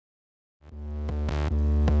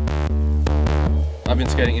I've been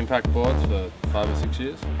skating impact boards for 5 or 6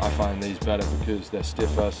 years. I find these better because they're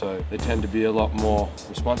stiffer, so they tend to be a lot more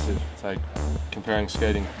responsive. It's like comparing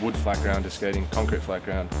skating wood flat ground to skating concrete flat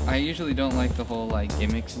ground. I usually don't like the whole like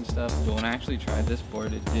gimmicks and stuff, but when I actually tried this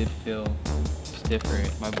board, it did feel stiffer.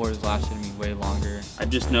 My board has lasted me way longer. I've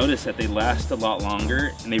just noticed that they last a lot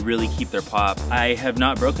longer and they really keep their pop. I have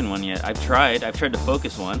not broken one yet. I've tried to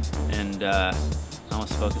focus one, and I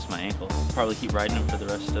almost focused my ankle. Probably keep riding them for the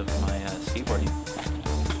rest of my skateboarding.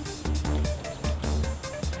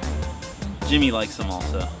 Jimmy likes them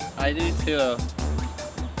also. I do too.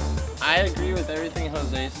 I agree with everything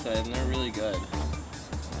Jose said, and they're really good.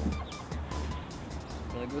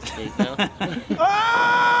 Wanna go skate now?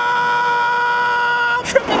 Oh,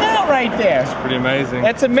 tripping out right there. It's pretty amazing.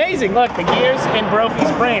 That's amazing. Look, the gears in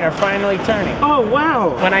Brophy's brain are finally turning. Oh, wow.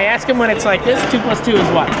 When I ask him when it's like this, 2 + 2 is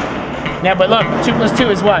what? Now, but look, 2 + 2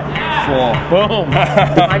 is what? 4. Boom.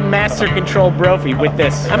 I master control Brophy with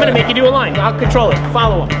this. I'm gonna make you do a line. I'll control it.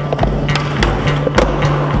 Follow him.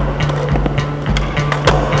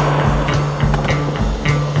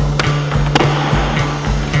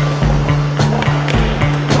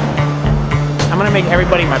 I'm gonna make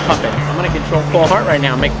everybody my puppet. I'm gonna control Paul Hart right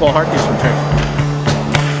now and make Paul Hart do some tricks.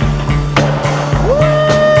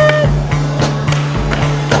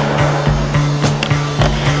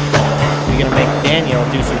 We're gonna make Daniel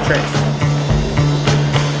do some tricks.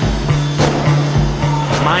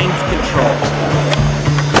 Mind control.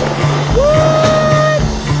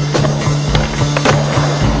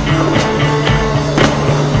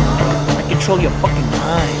 I control your fucking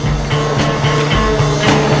mind.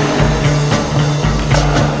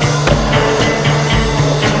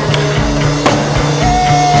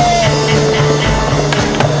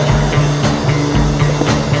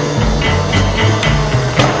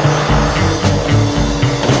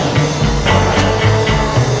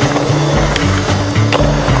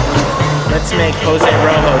 Let's make Jose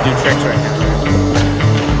Rojo do tricks right now.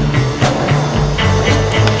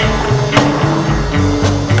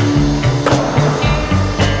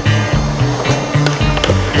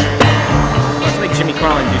 Let's make Jimmy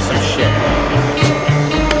Carlin do some shit.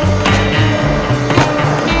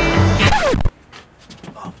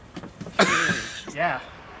 Yeah.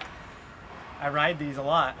 I ride these a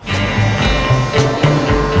lot.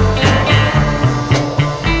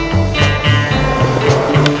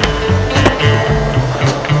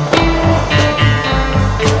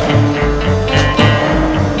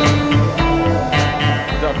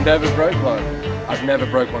 I've never broke one. I've never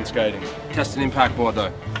broke one skating. Test an impact board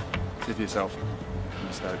though. See for yourself.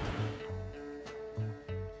 I'm stoked.